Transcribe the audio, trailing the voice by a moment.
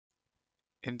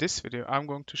In this video, I'm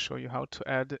going to show you how to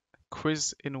add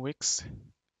quiz in Wix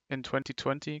in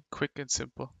 2020, quick and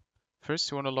simple. First,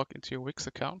 you want to log into your Wix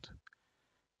account,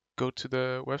 go to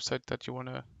the website that you want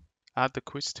to add the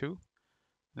quiz to.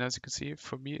 And as you can see,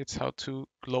 for me, it's how to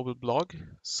global blog.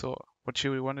 So what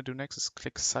you want to do next is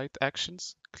click Site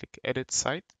Actions, click Edit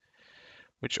Site,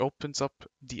 which opens up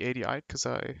the ADI because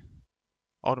I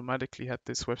automatically had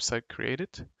this website created.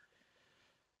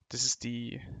 This is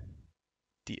the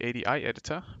ADI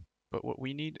editor, but what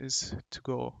we need is to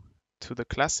go to the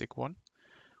classic one,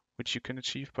 which you can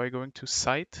achieve by going to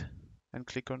Site and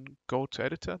click on Go to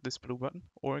Editor, this blue button,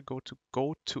 or go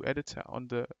to Editor on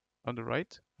the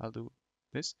right. I'll do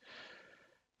this.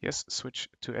 Yes, switch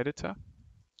to Editor.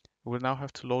 We'll now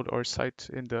have to load our site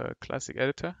in the classic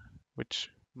editor, which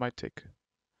might take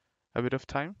a bit of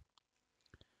time.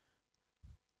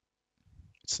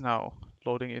 It's now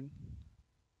loading in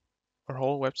our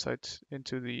whole website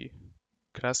into the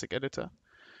classic editor.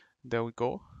 There we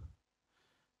go.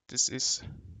 This is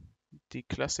the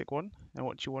classic one. And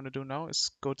what you want to do now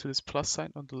is go to this plus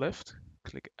sign on the left,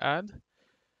 click Add.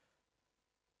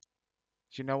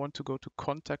 You now want to go to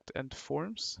Contact and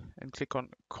Forms and click on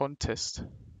Contest.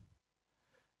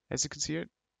 As you can see here,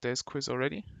 there's quiz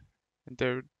already, and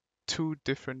there are two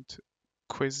different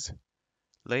quiz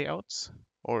layouts,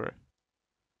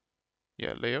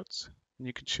 layouts, and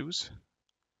you can choose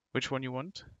which one you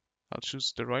want. I'll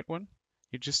choose the right one.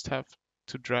 You just have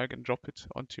to drag and drop it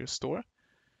onto your store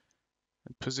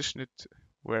and position it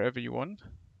wherever you want.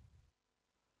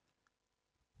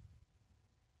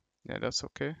 Yeah, that's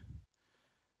okay.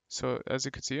 So as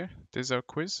you can see here, this is our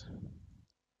quiz.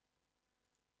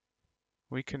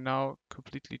 We can now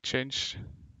completely change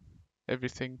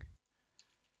everything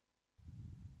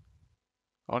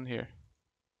on here.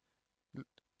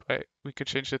 We can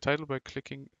change the title by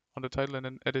clicking on the title and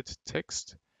then edit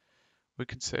text. We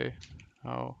can say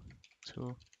how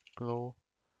to global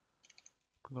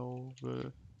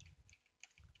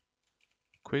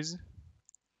quiz,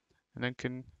 and then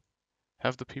can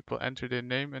have the people enter their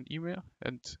name and email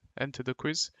and enter the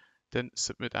quiz, then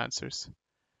submit answers.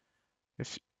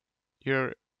 If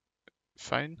you're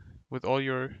fine with all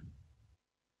your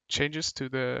changes to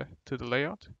the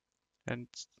layout and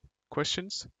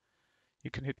questions, you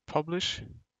can hit publish,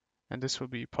 and this will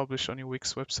be published on your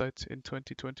Wix website in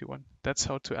 2021. That's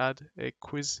how to add a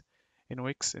quiz in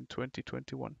Wix in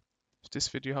 2021. If this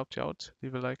video helped you out,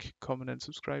 leave a like, comment, and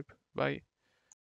subscribe. Bye.